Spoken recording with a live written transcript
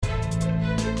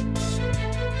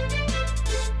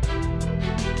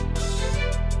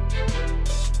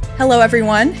Hello,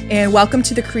 everyone, and welcome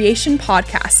to the Creation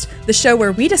Podcast, the show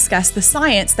where we discuss the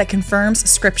science that confirms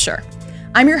Scripture.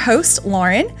 I'm your host,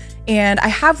 Lauren, and I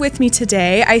have with me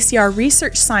today ICR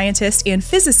research scientist and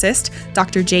physicist,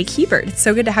 Dr. Jake Hebert. It's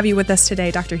so good to have you with us today,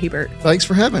 Dr. Hebert. Thanks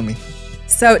for having me.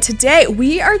 So today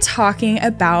we are talking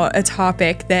about a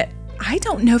topic that I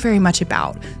don't know very much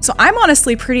about. So I'm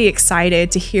honestly pretty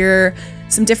excited to hear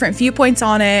some different viewpoints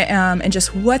on it and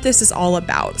just what this is all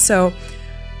about. So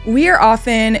we are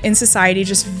often in society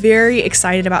just very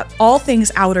excited about all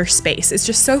things outer space. It's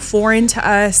just so foreign to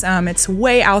us. It's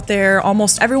way out there.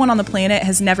 Almost everyone on the planet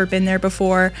has never been there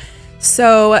before.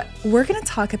 So we're going to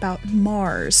talk about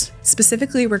Mars.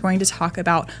 Specifically, we're going to talk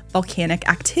about volcanic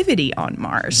activity on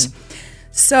Mars. Mm-hmm.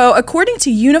 So according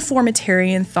to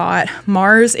uniformitarian thought,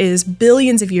 Mars is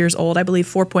billions of years old. I believe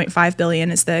 4.5 billion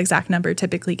is the exact number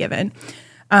typically given.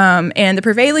 And the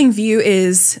prevailing view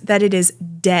is that it is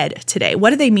dead today.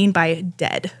 What do they mean by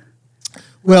dead?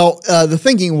 Well, the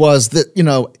thinking was that,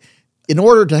 in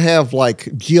order to have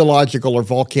like geological or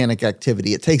volcanic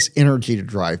activity, it takes energy to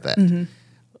drive that. Mm-hmm.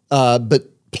 But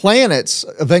planets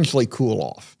eventually cool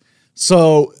off.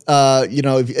 So,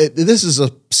 this is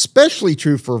especially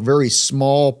true for very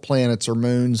small planets or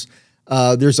moons.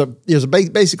 There's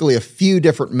basically a few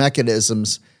different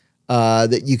mechanisms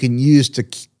that you can use to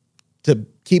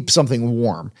keep something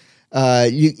warm.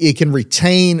 It can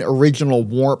retain original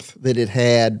warmth that it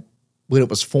had when it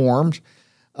was formed.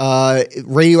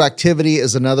 Radioactivity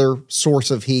is another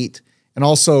source of heat, and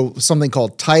also something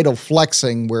called tidal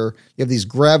flexing, where you have these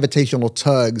gravitational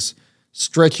tugs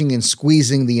stretching and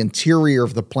squeezing the interior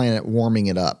of the planet, warming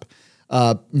it up.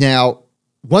 Now,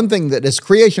 one thing that as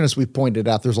creationists we pointed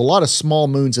out, there's a lot of small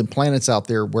moons and planets out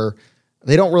there where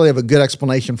they don't really have a good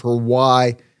explanation for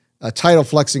why tidal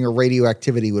flexing or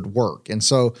radioactivity would work. And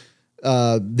so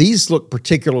these look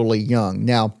particularly young.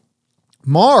 Now,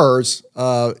 Mars,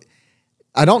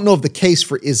 I don't know if the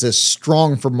case is as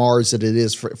strong for Mars as it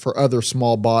is for other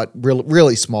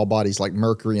really small bodies like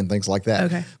Mercury and things like that.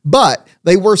 Okay. But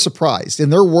they were surprised.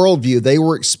 In their worldview, they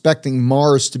were expecting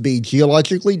Mars to be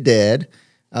geologically dead.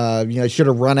 It should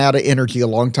have run out of energy a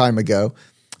long time ago.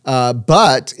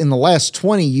 But in the last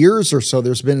 20 years or so,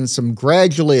 there's been some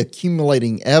gradually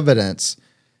accumulating evidence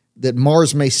that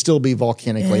Mars may still be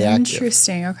volcanically active.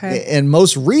 Interesting. Okay. And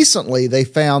most recently, they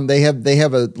found they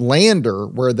have a lander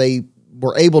where they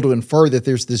were able to infer that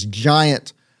there's this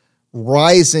giant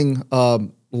rising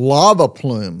lava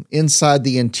plume inside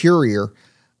the interior,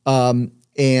 and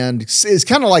it's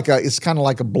kind of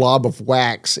like a blob of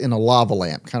wax in a lava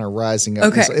lamp, kind of rising up.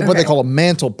 Okay. It's what they call a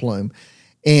mantle plume.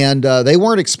 And they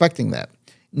weren't expecting that.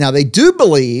 Now, they do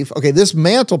believe, this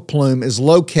mantle plume is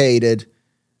located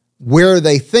where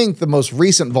they think the most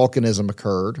recent volcanism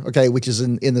occurred, which is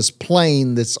in this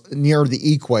plain that's near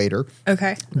the equator.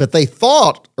 Okay. But they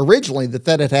thought originally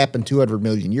that had happened 200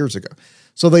 million years ago.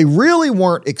 So they really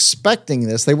weren't expecting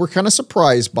this. They were kind of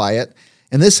surprised by it.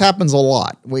 And this happens a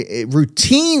lot.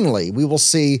 Routinely, we will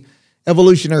see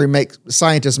evolutionary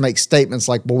scientists make statements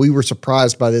like, well, we were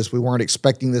surprised by this. We weren't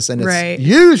expecting this. And it's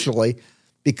usually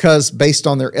because based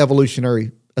on their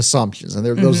evolutionary assumptions. And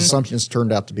those assumptions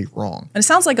turned out to be wrong. And it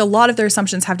sounds like a lot of their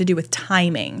assumptions have to do with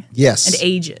timing. Yes. And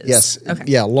ages. Yes. Okay.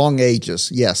 Yeah, long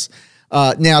ages. Yes.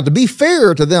 Now, to be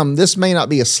fair to them, this may not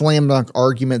be a slam dunk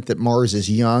argument that Mars is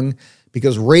young,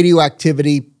 because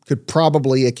radioactivity could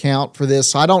probably account for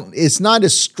this. It's not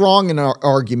as strong an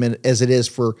argument as it is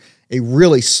for a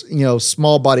really,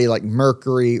 small body like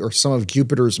Mercury or some of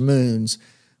Jupiter's moons,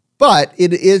 but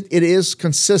it is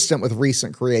consistent with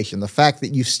recent creation. The fact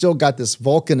that you've still got this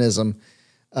volcanism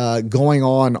going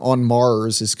on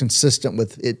Mars is consistent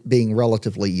with it being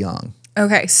relatively young.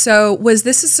 Okay, so was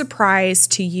this a surprise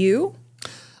to you?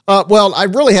 Well, I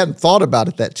really hadn't thought about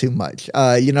it that too much.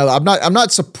 I'm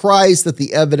not surprised that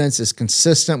the evidence is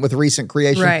consistent with recent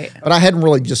creation, right? But I hadn't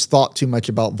really just thought too much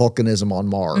about volcanism on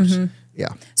Mars. Mm-hmm.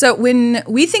 Yeah. So when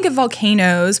we think of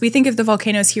volcanoes, we think of the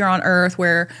volcanoes here on Earth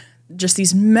where just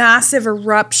these massive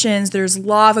eruptions, there's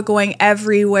lava going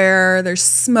everywhere, there's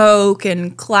smoke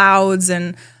and clouds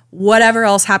and whatever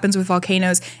else happens with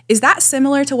volcanoes. Is that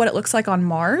similar to what it looks like on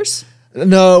Mars?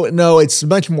 No, it's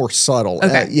much more subtle.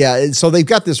 Okay. So they've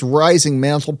got this rising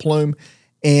mantle plume,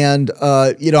 and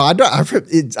you're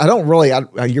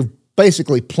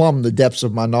basically plumbed the depths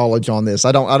of my knowledge on this.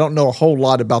 I don't know a whole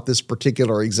lot about this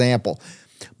particular example,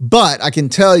 but I can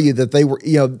tell you that they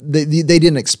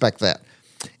didn't expect that.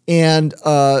 And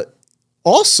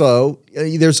also,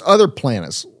 there's other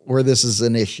planets where this is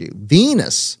an issue.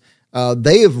 Venus,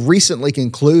 they have recently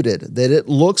concluded that it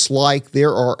looks like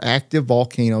there are active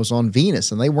volcanoes on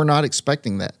Venus, and they were not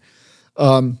expecting that.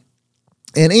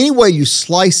 And any way you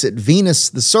slice it, Venus,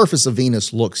 the surface of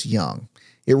Venus looks young.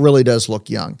 It really does look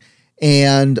young.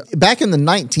 And back in the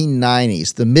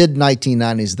 1990s, the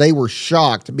mid-1990s, they were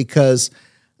shocked because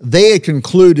they had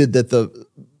concluded that the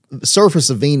surface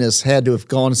of Venus had to have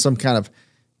gone some kind of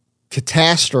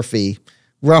catastrophe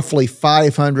roughly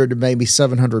 500 to maybe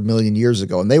 700 million years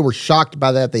ago. And they were shocked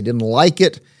by that. They didn't like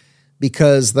it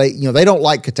because they don't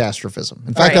like catastrophism.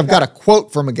 In fact, I've got a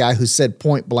quote from a guy who said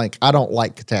point blank, I don't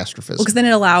like catastrophism. Because then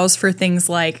it allows for things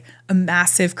like a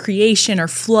massive creation or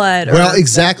flood. Well,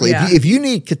 exactly. Yeah. If you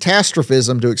need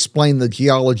catastrophism to explain the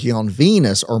geology on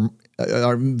Venus, or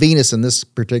Venus in this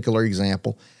particular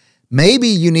example, maybe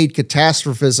you need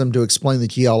catastrophism to explain the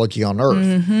geology on Earth.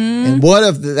 Mm-hmm. And what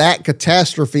if that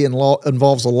catastrophe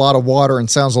involves a lot of water and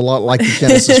sounds a lot like the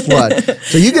Genesis flood?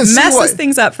 So you can messes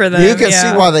things up for them. You can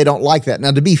see why they don't like that.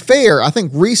 Now, to be fair, I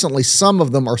think recently some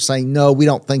of them are saying, no, we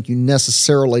don't think you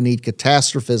necessarily need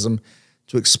catastrophism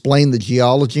to explain the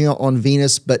geology on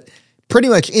Venus, but pretty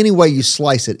much any way you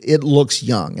slice it, it looks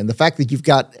young. And the fact that you've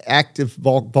got active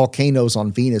volcanoes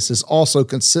on Venus is also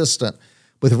consistent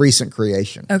with recent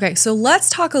creation. Okay, so let's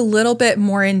talk a little bit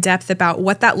more in depth about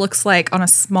what that looks like on a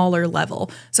smaller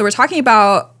level. So we're talking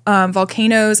about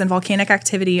volcanoes and volcanic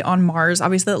activity on Mars.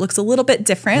 Obviously, it looks a little bit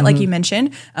different, like you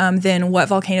mentioned, than what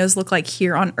volcanoes look like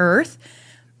here on Earth.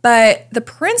 But the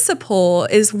principle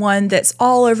is one that's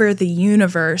all over the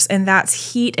universe, and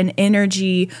that's heat and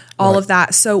energy, all of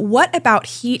that. So what about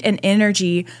heat and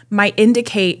energy might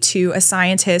indicate to a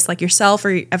scientist like yourself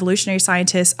or evolutionary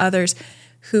scientists, others,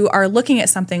 who are looking at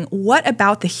something, what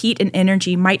about the heat and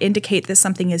energy might indicate that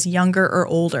something is younger or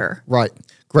older? Right.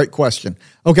 Great question.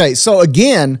 Okay, so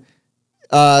again,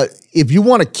 if you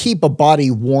want to keep a body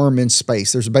warm in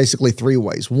space, there's basically three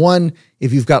ways. One,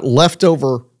 if you've got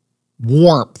leftover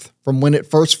warmth from when it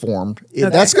first formed,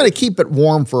 that's going to keep it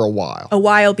warm for a while. A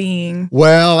while being?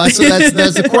 Well, that's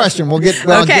the question. We'll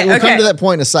come to that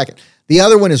point in a second. The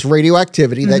other one is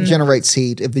radioactivity. That generates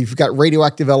heat. If you've got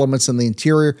radioactive elements in the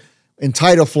interior, and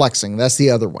tidal flexing, that's the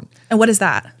other one. And what is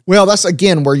that? Well, that's,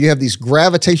 again, where you have these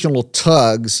gravitational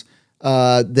tugs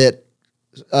that,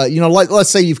 let's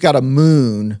say you've got a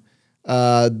moon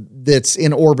that's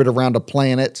in orbit around a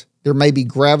planet. There may be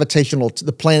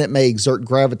the planet may exert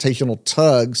gravitational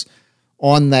tugs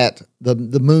on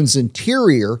the moon's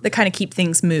interior. That kind of keep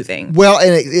things moving. Well,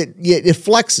 and it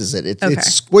flexes it. It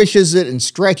squishes it and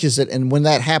stretches it, and when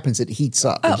that happens, it heats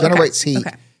up. It generates heat.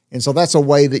 Okay. And so that's a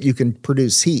way that you can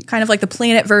produce heat. Kind of like the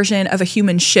planet version of a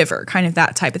human shiver, kind of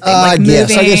that type of thing. I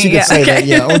guess you could say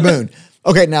that, or moon.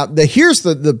 Okay, now here's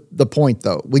the point,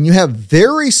 though. When you have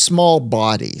very small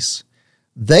bodies,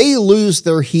 they lose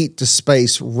their heat to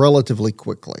space relatively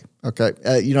quickly.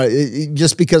 Okay,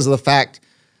 just because of the fact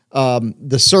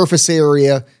the surface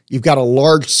area, you've got a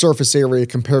large surface area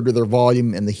compared to their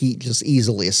volume, and the heat just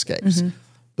easily escapes. Mm-hmm.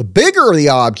 The bigger the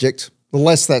object, the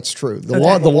less that's true. The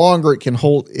longer it can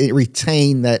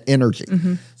retain that energy.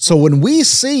 Mm-hmm. So when we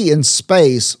see in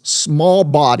space small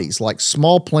bodies like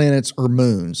small planets or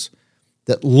moons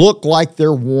that look like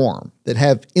they're warm, that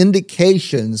have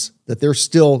indications that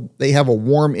they have a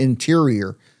warm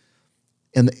interior,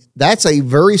 and that's a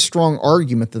very strong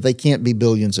argument that they can't be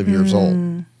billions of years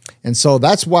old. And so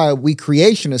that's why we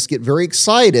creationists get very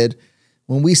excited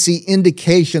when we see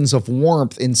indications of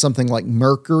warmth in something like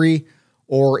Mercury,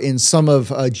 or in some of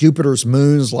Jupiter's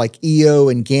moons like Io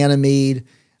and Ganymede,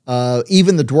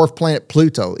 even the dwarf planet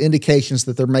Pluto, indications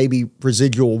that there may be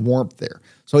residual warmth there.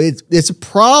 So it's a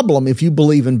problem if you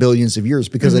believe in billions of years,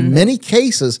 because in many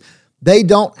cases, they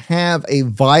don't have a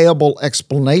viable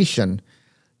explanation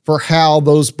for how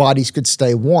those bodies could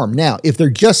stay warm. Now, if they're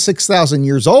just 6,000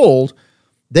 years old,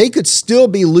 they could still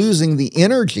be losing the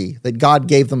energy that God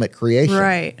gave them at creation.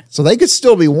 Right. So they could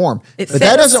still be warm. But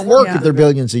that doesn't work if they're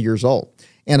billions of years old.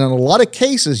 And in a lot of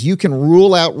cases, you can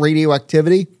rule out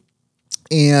radioactivity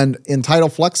and in tidal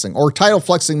flexing, or tidal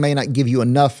flexing may not give you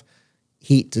enough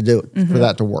heat to do it for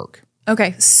that to work.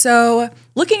 Okay, so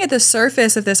looking at the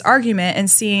surface of this argument and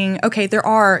seeing, okay,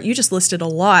 you just listed a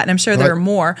lot, and I'm sure there are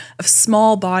more, of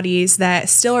small bodies that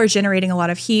still are generating a lot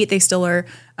of heat. They still are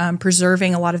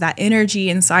preserving a lot of that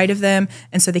energy inside of them,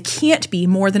 and so they can't be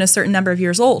more than a certain number of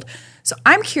years old. So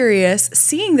I'm curious,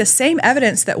 seeing the same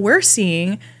evidence that we're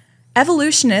seeing,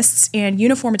 evolutionists and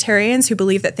uniformitarians who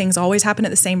believe that things always happen at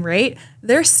the same rate,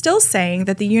 they're still saying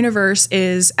that the universe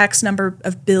is X number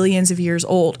of billions of years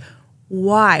old.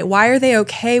 Why? Why are they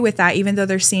okay with that, even though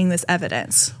they're seeing this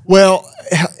evidence? Well,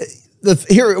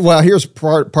 here's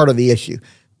part of the issue.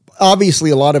 Obviously,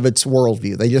 a lot of it's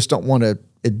worldview. They just don't want to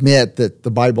admit that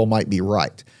the Bible might be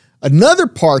right. Another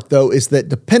part, though, is that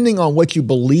depending on what you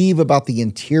believe about the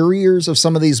interiors of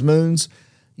some of these moons,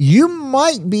 you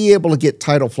might be able to get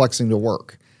tidal flexing to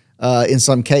work in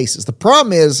some cases. The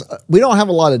problem is we don't have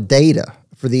a lot of data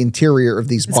for the interior of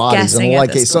these bodies. In a lot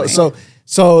of cases.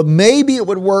 So maybe it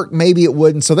would work, maybe it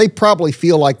wouldn't. So they probably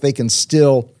feel like they can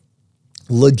still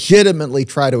legitimately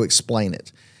try to explain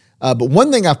it. But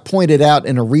one thing I've pointed out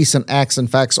in a recent Acts and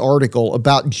Facts article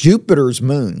about Jupiter's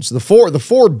moons, the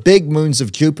four big moons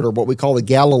of Jupiter, what we call the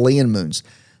Galilean moons,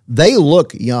 they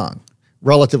look young,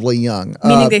 relatively young.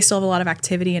 Meaning they still have a lot of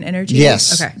activity and energy?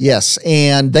 Yes, okay. Yes.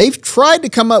 And they've tried to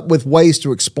come up with ways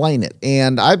to explain it.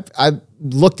 And I've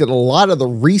looked at a lot of the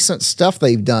recent stuff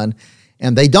they've done,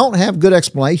 and they don't have good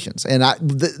explanations. And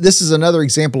this is another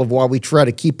example of why we try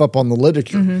to keep up on the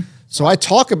literature. Mm-hmm. So I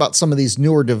talk about some of these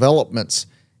newer developments,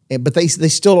 but they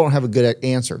still don't have a good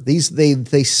answer. They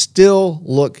still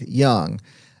look young,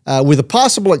 with a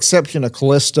possible exception of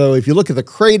Callisto. If you look at the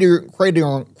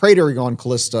cratering on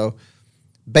Callisto,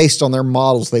 based on their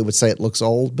models, they would say it looks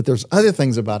old, but there's other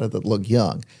things about it that look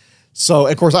young. So,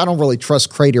 of course, I don't really trust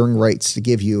cratering rates to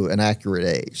give you an accurate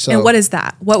age. So, and what is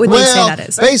that? What would they say that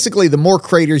is? Basically, the more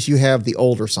craters you have, the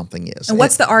older something is. And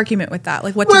what's the argument with that?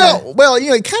 Like,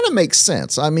 it kind of makes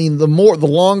sense. I mean, the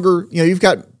longer, you've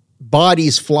got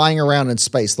bodies flying around in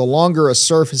space. The longer a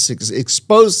surface is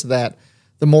exposed to that,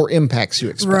 the more impacts you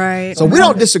expect. Right. So we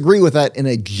don't disagree with that in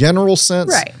a general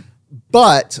sense. Right.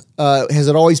 But has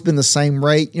it always been the same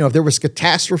rate? If there was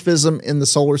catastrophism in the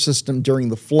solar system during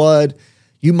the flood,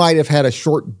 you might have had a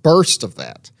short burst of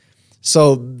that.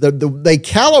 So they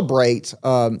calibrate,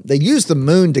 they use the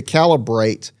moon to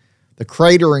calibrate the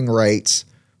cratering rates,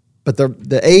 but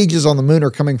the ages on the moon are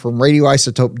coming from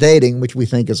radioisotope dating, which we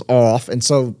think is off. And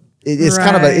so it's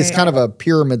kind of a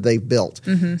pyramid they've built.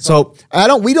 Mm-hmm. So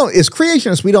as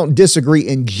creationists, we don't disagree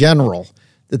in general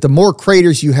that the more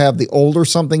craters you have, the older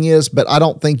something is, but I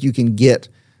don't think you can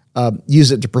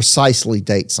use it to precisely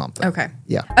date something. Okay.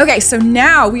 Yeah. Okay, so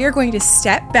now we are going to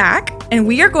step back and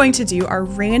we are going to do our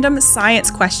random science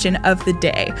question of the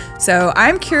day. So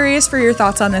I'm curious for your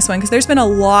thoughts on this one because there's been a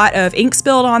lot of ink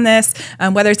spilled on this,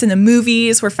 whether it's in the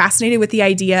movies. We're fascinated with the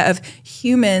idea of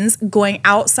humans going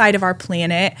outside of our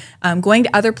planet, going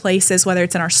to other places, whether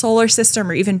it's in our solar system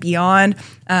or even beyond.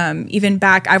 Even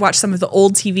back, I watched some of the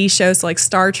old TV shows like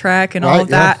Star Trek and all of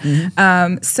that.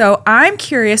 Mm-hmm. So I'm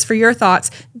curious for your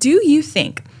thoughts. Do you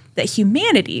think that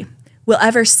humanity will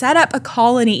ever set up a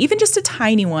colony, even just a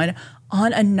tiny one,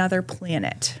 on another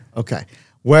planet? Okay.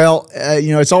 Well,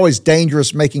 it's always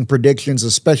dangerous making predictions,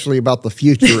 especially about the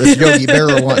future, as Yogi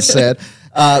Berra once said.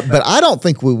 But I don't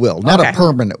think we will, not a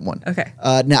permanent one. Okay.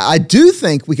 Now, I do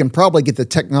think we can probably get the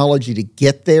technology to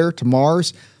get there to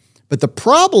Mars. But the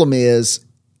problem is,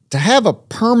 to have a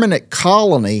permanent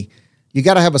colony, you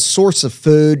got to have a source of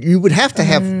food. You would have to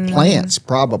have plants,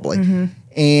 probably. Mm-hmm.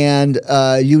 And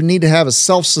you need to have a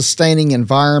self-sustaining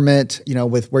environment,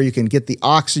 with where you can get the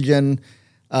oxygen.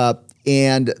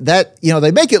 And that,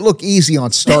 they make it look easy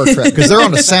on Star Trek because they're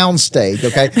on a soundstage,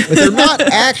 okay? But they're not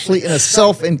actually in a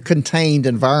self-contained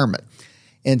environment.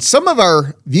 And some of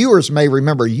our viewers may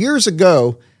remember years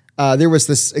ago, there was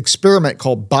this experiment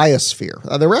called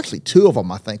Biosphere. There were actually two of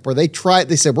them, I think, where they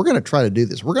said, we're going to try to do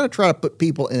this. We're going to try to put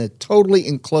people in a totally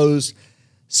enclosed,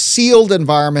 sealed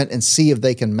environment and see if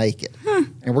they can make it.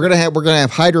 And we're going to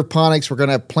have hydroponics. We're going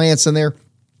to have plants in there.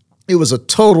 It was a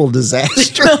total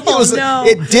disaster.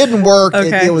 It didn't work.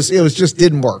 Okay. It just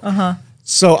didn't work. Uh-huh.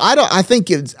 So I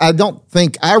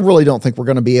really don't think we're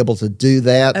going to be able to do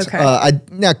that. Okay.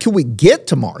 Now, could we get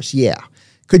to Mars? Yeah.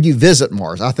 Could you visit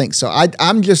Mars? I think so.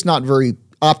 I'm just not very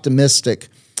optimistic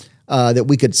that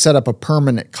we could set up a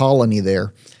permanent colony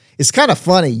there. It's kind of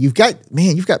funny. You've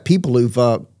got people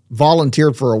who've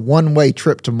volunteered for a one-way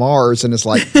trip to Mars, and it's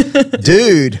like,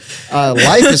 dude,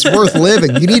 life is worth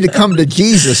living. You need to come to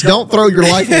Jesus. Don't throw your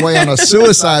life away on a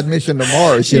suicide mission to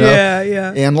Mars,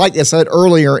 Yeah. And like I said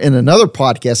earlier in another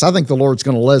podcast, I think the Lord's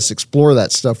going to let us explore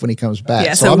that stuff when he comes back.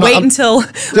 Yeah, so wait until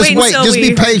just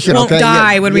be patient, won't okay?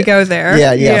 die when we go there.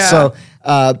 Yeah.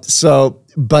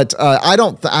 But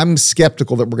I'm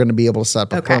skeptical that we're going to be able to set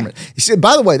up a permanent. You see,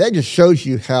 by the way, that just shows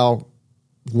you how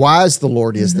wise the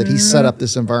Lord is that he set up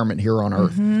this environment here on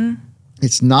earth. Mm-hmm.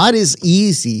 It's not as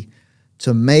easy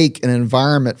to make an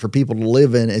environment for people to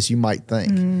live in as you might think.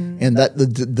 And that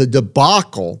the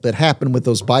debacle that happened with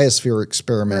those biosphere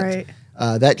experiments,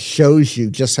 that shows you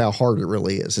just how hard it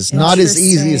really is. It's not as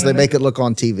easy as they make it look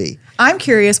on TV. I'm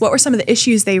curious, what were some of the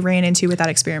issues they ran into with that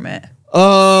experiment?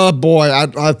 Boy,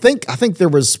 I think there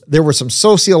were some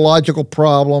sociological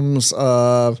problems.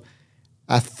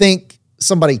 I think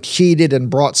somebody cheated and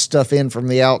brought stuff in from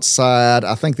the outside.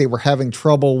 I think they were having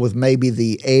trouble with maybe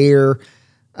the air.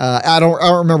 I don't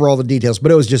remember all the details,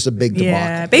 but it was just a big debacle.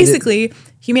 Yeah, basically,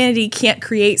 humanity can't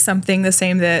create something the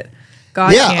same that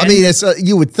God can. I mean, it's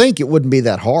you would think it wouldn't be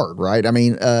that hard, right? I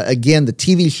mean, again, the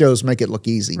TV shows make it look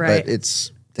easy, right. But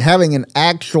it's having an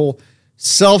actual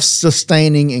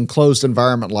self-sustaining enclosed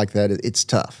environment like that, it's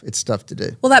tough. It's tough to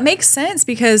do. Well, that makes sense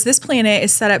because this planet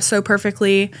is set up so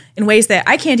perfectly in ways that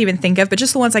I can't even think of, but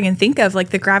just the ones I can think of, like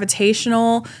the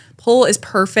gravitational pull is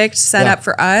perfect set up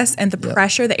for us, and the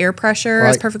pressure, the air pressure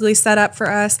is perfectly set up for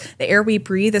us. The air we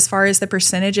breathe, as far as the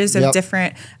percentages of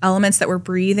different elements that we're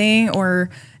breathing,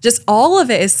 or just all of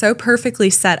it is so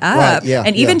perfectly set up.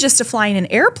 And even just to fly in an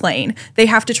airplane, they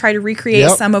have to try to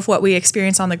recreate some of what we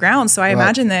experience on the ground. So I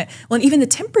imagine that, well, and even the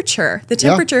temperature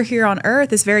here on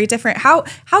Earth is very different. How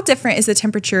different is the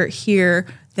temperature here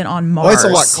than on Mars? Well, it's a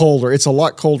lot colder. It's a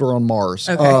lot colder on Mars.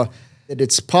 Okay.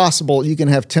 It's possible you can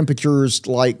have temperatures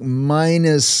like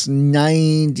minus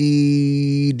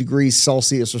 90 degrees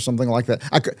Celsius or something like that.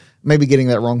 I could maybe getting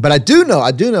that wrong, but I do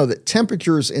know that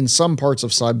temperatures in some parts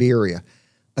of Siberia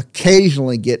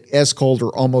occasionally get as cold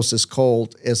or almost as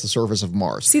cold as the surface of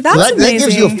Mars. See, that's amazing. That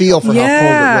gives you a feel for how cold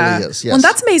it really is. Yes. Well,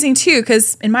 that's amazing too,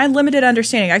 because in my limited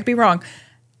understanding, I could be wrong,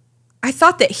 I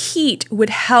thought that heat would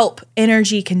help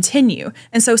energy continue.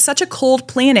 And so such a cold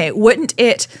planet, wouldn't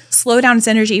it slow down its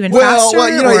energy even faster?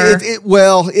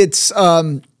 Well, it's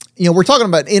we're talking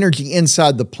about energy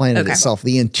inside the planet itself,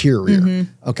 the interior.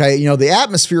 Okay. The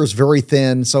atmosphere is very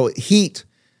thin, so heat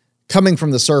coming from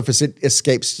the surface, it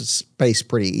escapes to space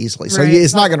pretty easily. So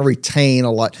it's not going to retain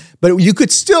a lot. But you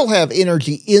could still have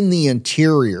energy in the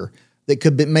interior that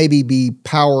could maybe be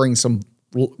powering some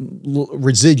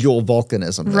residual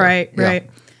volcanism there. Right.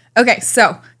 Okay,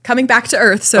 so coming back to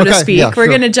Earth, so to speak, we're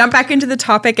going to jump back into the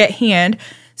topic at hand.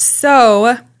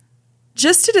 So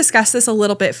just to discuss this a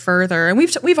little bit further, and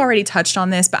we've already touched on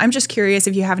this, but I'm just curious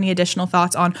if you have any additional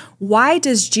thoughts on why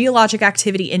does geologic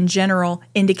activity in general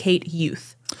indicate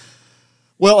youth?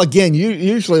 Well, again,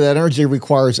 usually that energy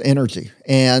requires energy,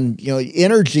 and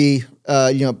energy,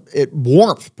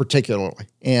 warmth particularly,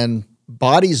 and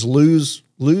bodies lose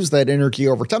that energy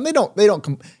over time.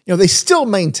 They still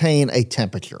maintain a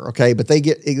temperature, okay, but they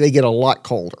get a lot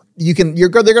colder. They're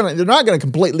not going to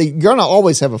completely. You're going to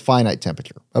always have a finite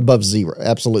temperature above zero,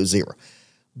 absolute zero,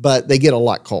 but they get a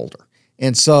lot colder,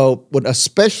 and so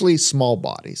especially small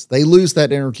bodies, they lose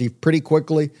that energy pretty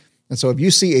quickly. And so if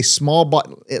you see a small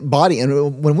body,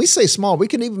 and when we say small, we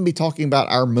can even be talking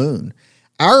about our moon.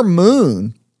 Our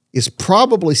moon is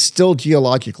probably still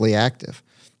geologically active.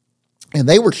 And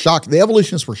they were shocked. The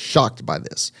evolutionists were shocked by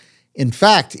this. In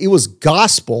fact, it was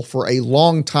gospel for a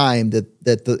long time that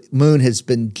the moon has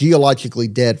been geologically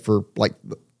dead for like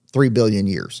 3 billion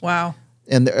years. Wow.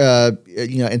 And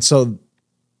and so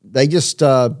they just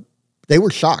they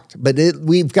were shocked. But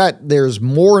there's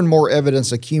more and more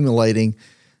evidence accumulating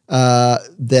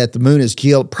that the moon is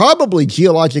probably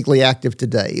geologically active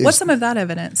today. What's some of that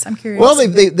evidence? I'm curious. Well,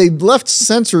 they left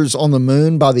sensors on the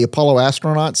moon by the Apollo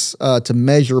astronauts to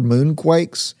measure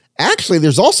moonquakes. Actually,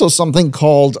 there's also something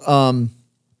called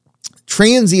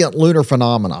transient lunar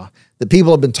phenomena that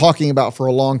people have been talking about for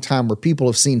a long time, where people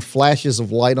have seen flashes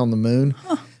of light on the moon.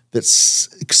 That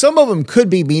some of them could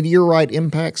be meteorite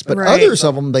impacts, but others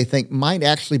of them they think might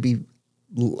actually be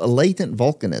latent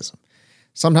volcanism.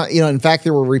 Sometimes, in fact,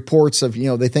 there were reports of,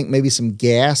 they think maybe some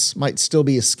gas might still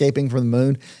be escaping from the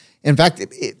moon. In fact,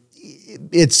 it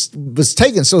was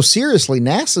taken so seriously,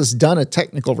 NASA's done a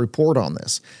technical report on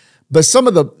this. But some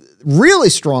of the really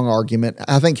strong argument,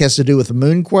 I think, has to do with the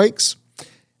moonquakes,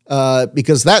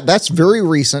 because that's very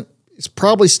recent. It's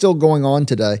probably still going on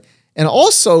today. And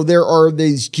also, there are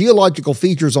these geological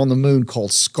features on the moon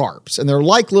called scarps, and they're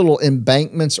like little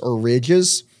embankments or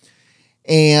ridges.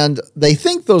 And they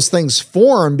think those things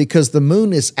form because the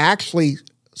moon is actually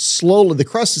the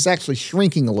crust is actually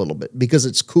shrinking a little bit because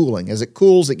it's cooling. As it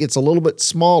cools, it gets a little bit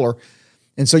smaller.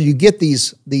 And so you get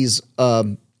these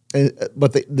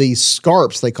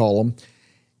scarps, they call them.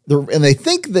 And they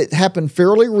think that happened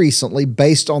fairly recently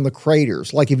based on the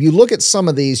craters. Like if you look at some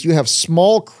of these, you have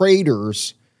small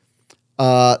craters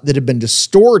that have been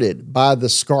distorted by the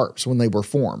scarps when they were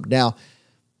formed. Now,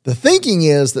 the thinking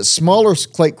is that smaller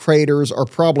craters are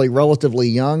probably relatively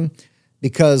young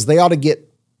because they ought to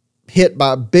get hit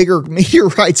by bigger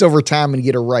meteorites over time and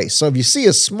get erased. So if you see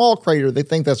a small crater, they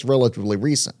think that's relatively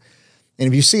recent. And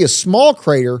if you see a small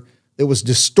crater that was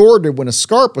distorted when a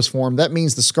scarp was formed, that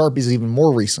means the scarp is even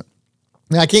more recent.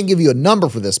 Now, I can't give you a number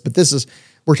for this, but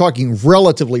we're talking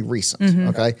relatively recent,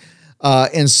 okay?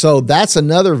 And so that's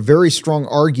another very strong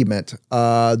argument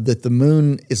that the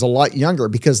moon is a lot younger,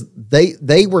 because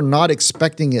they were not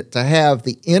expecting it to have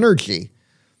the energy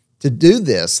to do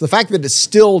this. The fact that it's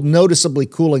still noticeably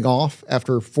cooling off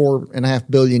after 4.5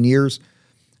 billion years,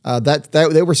 that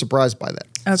they were surprised by that.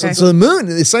 Okay. So the moon,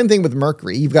 the same thing with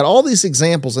Mercury. You've got all these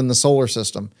examples in the solar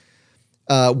system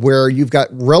where you've got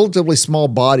relatively small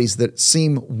bodies that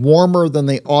seem warmer than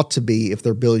they ought to be if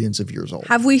they're billions of years old.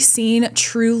 Have we seen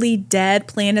truly dead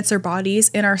planets or bodies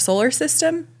in our solar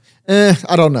system?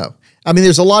 I don't know. I mean,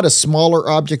 there's a lot of smaller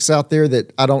objects out there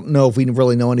that I don't know if we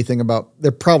really know anything about.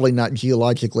 They're probably not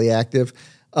geologically active.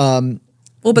 Well,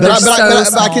 but they're so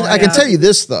small. I can tell you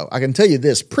this, though. I can tell you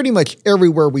this. Pretty much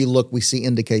everywhere we look, we see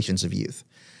indications of youth.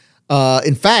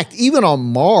 In fact, even on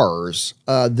Mars,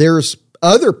 there's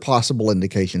other possible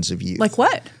indications of youth. Like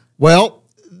what? Well,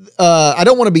 I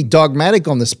don't want to be dogmatic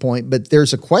on this point, but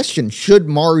there's a question: should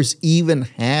Mars even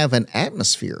have an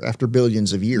atmosphere after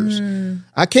billions of years?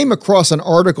 I came across an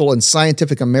article in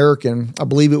Scientific American, I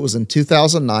believe it was in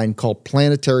 2009, called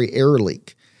Planetary Air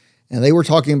Leak. And they were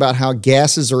talking about how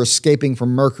gases are escaping from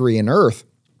Mercury and Earth.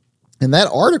 And that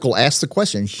article asked the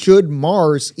question, should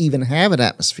Mars even have an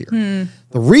atmosphere?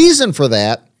 The reason for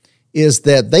that is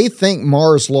that they think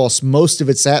Mars lost most of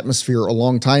its atmosphere a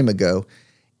long time ago.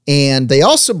 And they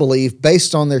also believe,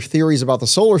 based on their theories about the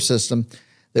solar system,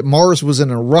 that Mars was in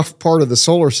a rough part of the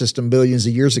solar system billions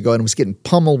of years ago and was getting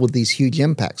pummeled with these huge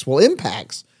impacts. Well,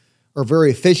 impacts are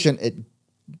very efficient at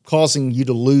causing you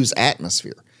to lose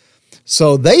atmosphere.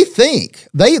 So they think,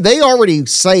 they already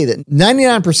say that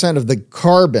 99% of the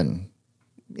carbon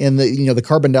in the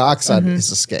carbon dioxide has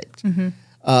escaped.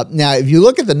 Now, if you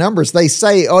look at the numbers, they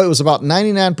say, it was about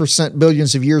 99%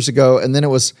 billions of years ago, and then it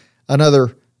was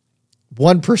another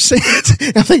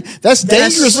 1%. I think that's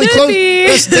dangerously close.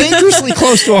 That's dangerously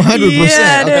close to 100%.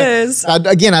 Yeah, it is.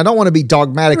 Again, I don't want to be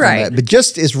dogmatic on that, but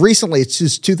just as recently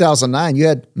as 2009, you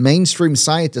had mainstream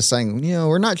scientists saying,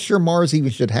 we're not sure Mars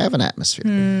even should have an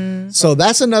atmosphere. So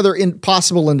that's another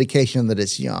possible indication that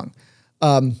it's young.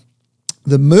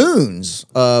 The moons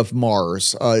of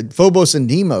Mars, Phobos and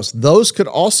Deimos, those could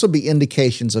also be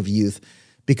indications of youth,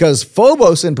 because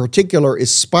Phobos in particular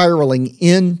is spiraling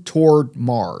in toward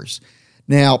Mars.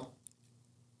 Now,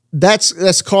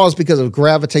 that's caused because of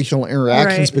gravitational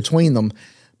interactions between them,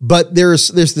 but there's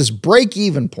this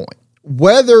break-even point.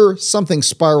 Whether something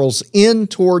spirals in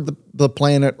toward the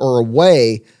planet or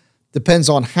away depends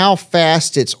on how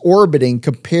fast it's orbiting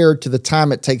compared to the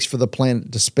time it takes for the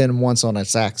planet to spin once on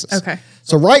its axis. Okay.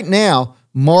 So right now,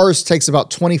 Mars takes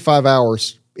about 25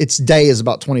 hours. Its day is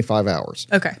about 25 hours.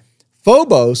 Okay.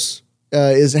 Phobos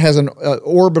has an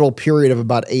orbital period of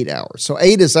about 8 hours. So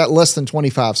 8 is at less than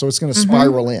 25, so it's going to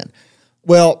spiral in.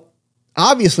 Well,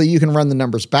 obviously, you can run the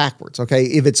numbers backwards, okay?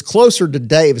 If it's closer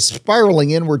today, if it's spiraling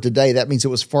inward today, that means it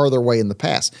was farther away in the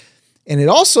past. And it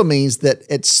also means that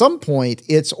at some point,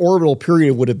 its orbital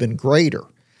period would have been greater.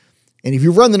 And if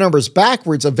you run the numbers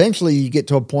backwards, eventually you get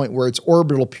to a point where its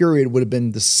orbital period would have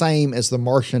been the same as the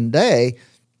Martian day.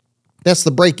 That's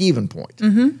the break-even point.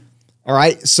 All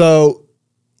right, so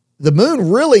the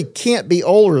moon really can't be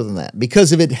older than that,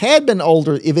 because if it had been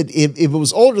older, if it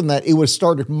was older than that, it would have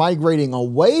started migrating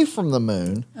away from the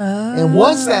moon. And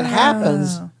once that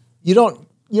happens, you don't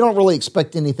really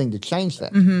expect anything to change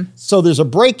that. So there's a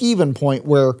break-even point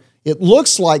where it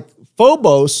looks like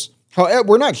Phobos, however,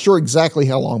 we're not sure exactly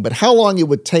how long, but how long it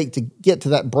would take to get to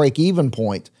that break-even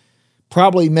point,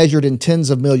 probably measured in tens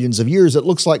of millions of years. It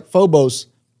looks like Phobos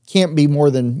can't be more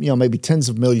than, maybe tens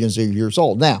of millions of years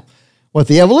old. Now, what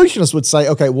the evolutionists would say,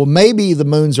 okay, well, maybe the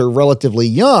moons are relatively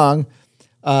young.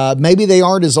 Maybe they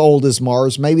aren't as old as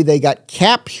Mars. Maybe they got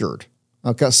captured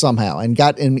somehow and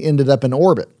ended up in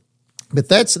orbit. But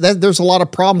there's a lot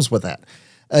of problems with that.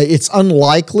 It's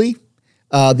unlikely.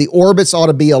 The orbits ought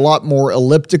to be a lot more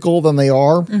elliptical than they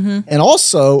are. And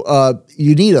also,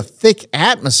 you need a thick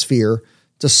atmosphere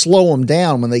to slow them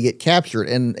down when they get captured,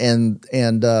 and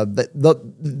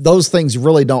those things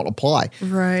really don't apply.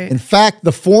 Right. In fact,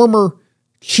 the former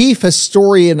chief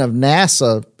historian of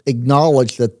NASA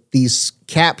acknowledged that these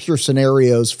capture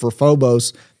scenarios for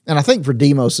Phobos, and I think for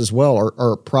Deimos as well,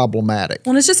 are problematic.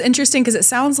 Well, and it's just interesting because it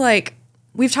sounds like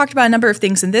we've talked about a number of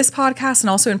things in this podcast and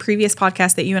also in previous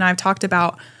podcasts that you and I have talked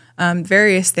about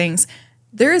various things.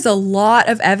 There is a lot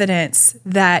of evidence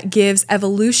that gives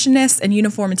evolutionists and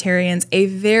uniformitarians a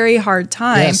very hard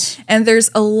time. Yes. And there's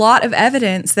a lot of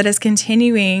evidence that is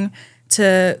continuing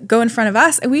to go in front of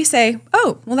us, and we say,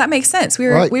 oh, well, that makes sense. We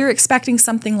were expecting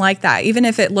something like that. Even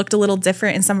if it looked a little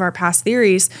different in some of our past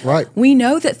theories, we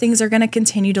know that things are going to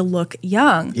continue to look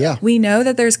young. Yeah. We know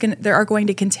that there are going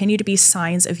to continue to be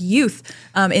signs of youth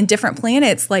in different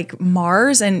planets like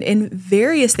Mars and in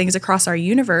various things across our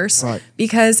universe,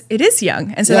 because it is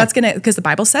young. And so that's going to, because the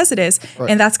Bible says it is,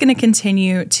 and that's going to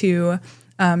continue to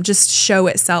just show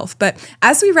itself. But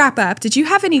as we wrap up, did you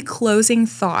have any closing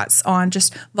thoughts on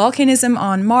just volcanism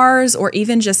on Mars, or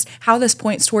even just how this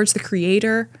points towards the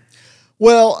Creator?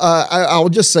 Well, I'll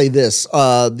just say this.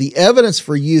 The evidence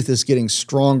for youth is getting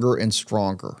stronger and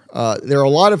stronger. There are a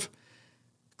lot of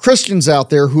Christians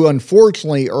out there who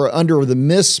unfortunately are under the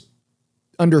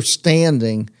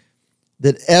misunderstanding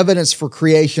that evidence for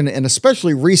creation, and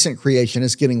especially recent creation,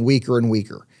 is getting weaker and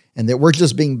weaker, and that we're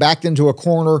just being backed into a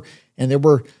corner, and that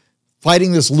we're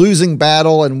fighting this losing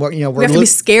battle, and we have to be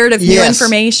scared of new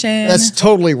information. That's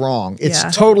totally wrong. It's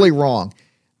totally wrong.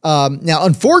 Now,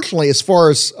 unfortunately, as far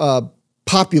as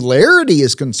popularity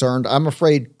is concerned, I'm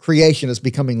afraid creation is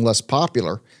becoming less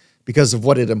popular because of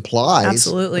what it implies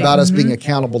about us being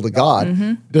accountable to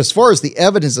God. But as far as the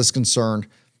evidence is concerned,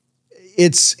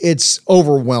 it's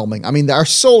overwhelming. I mean, our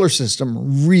solar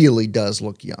system really does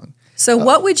look young. So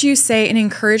what would you say an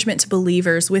encouragement to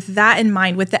believers with that in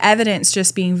mind, with the evidence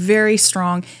just being very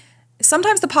strong?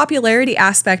 Sometimes the popularity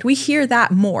aspect, we hear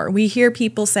that more. We hear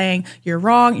people saying, you're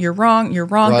wrong, you're wrong, you're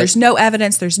wrong. There's no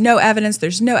evidence, there's no evidence,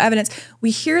 there's no evidence.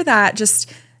 We hear that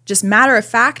just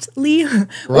matter-of-factly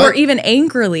or even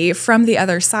angrily from the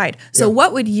other side. So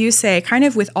what would you say, kind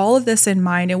of with all of this in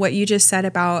mind and what you just said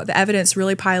about the evidence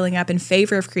really piling up in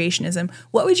favor of creationism,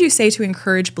 what would you say to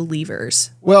encourage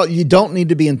believers? Well, you don't need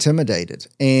to be intimidated.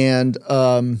 And,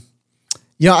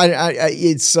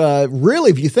 it's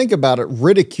really, if you think about it,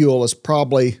 ridicule is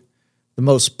probably the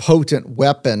most potent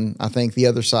weapon I think the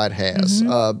other side has.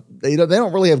 They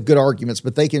don't really have good arguments,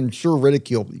 but they can sure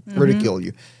ridicule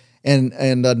you.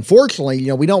 And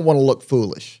unfortunately, we don't want to look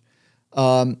foolish.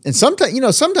 And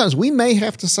sometimes we may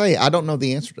have to say, I don't know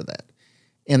the answer to that.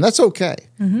 And that's okay.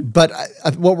 But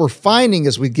what we're finding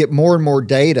as we get more and more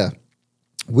data,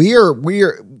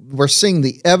 we're seeing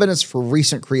the evidence for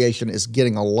recent creation is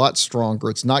getting a lot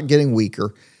stronger. It's not getting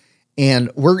weaker.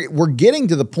 And we're getting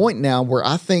to the point now where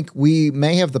I think we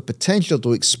may have the potential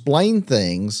to explain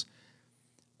things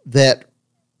that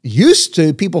used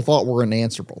to people thought were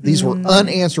unanswerable. These were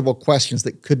unanswerable questions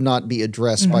that could not be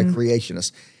addressed by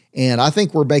creationists. And I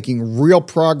think we're making real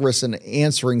progress in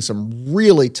answering some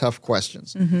really tough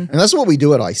questions. And that's what we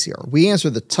do at ICR. We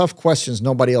answer the tough questions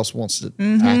nobody else wants to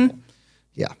tackle.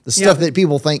 Yeah, the stuff that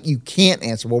people think you can't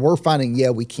answer. Well, we're finding,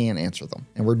 we can answer them,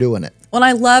 and we're doing it. Well,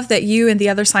 I love that you and the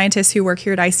other scientists who work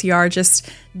here at ICR just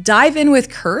dive in with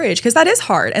courage, because that is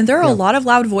hard. And there are a lot of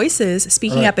loud voices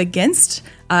speaking up against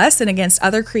us and against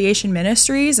other creation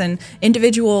ministries and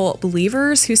individual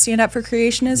believers who stand up for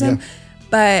creationism.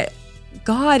 But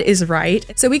God is right.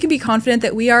 So we can be confident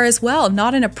that we are as well,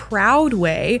 not in a proud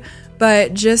way,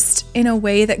 but just in a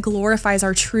way that glorifies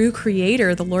our true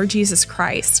Creator, the Lord Jesus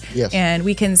Christ. And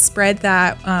we can spread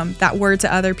that that word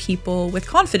to other people with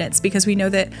confidence, because we know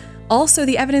that also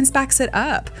the evidence backs it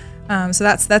up. So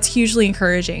that's hugely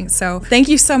encouraging. So thank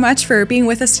you so much for being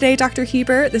with us today, Dr.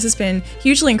 Hebert. This has been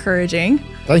hugely encouraging.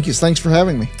 Thank you. Thanks for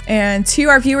having me. And to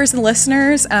our viewers and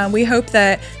listeners, we hope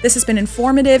that this has been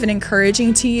informative and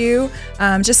encouraging to you.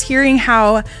 Just hearing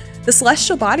how the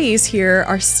celestial bodies here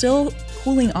are still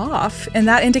cooling off, and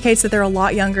that indicates that they're a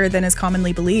lot younger than is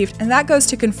commonly believed, and that goes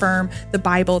to confirm the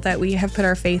Bible that we have put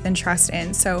our faith and trust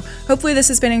in. So hopefully this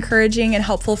has been encouraging and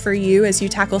helpful for you as you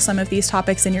tackle some of these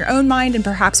topics in your own mind and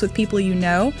perhaps with people you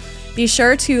know. Be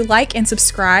sure to like and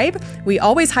subscribe. We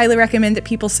always highly recommend that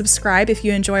people subscribe if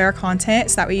you enjoy our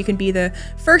content, so that way you can be the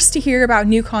first to hear about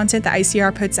new content that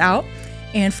ICR puts out.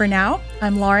 And for now,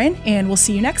 I'm Lauren, and we'll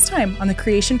see you next time on the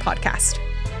Creation Podcast.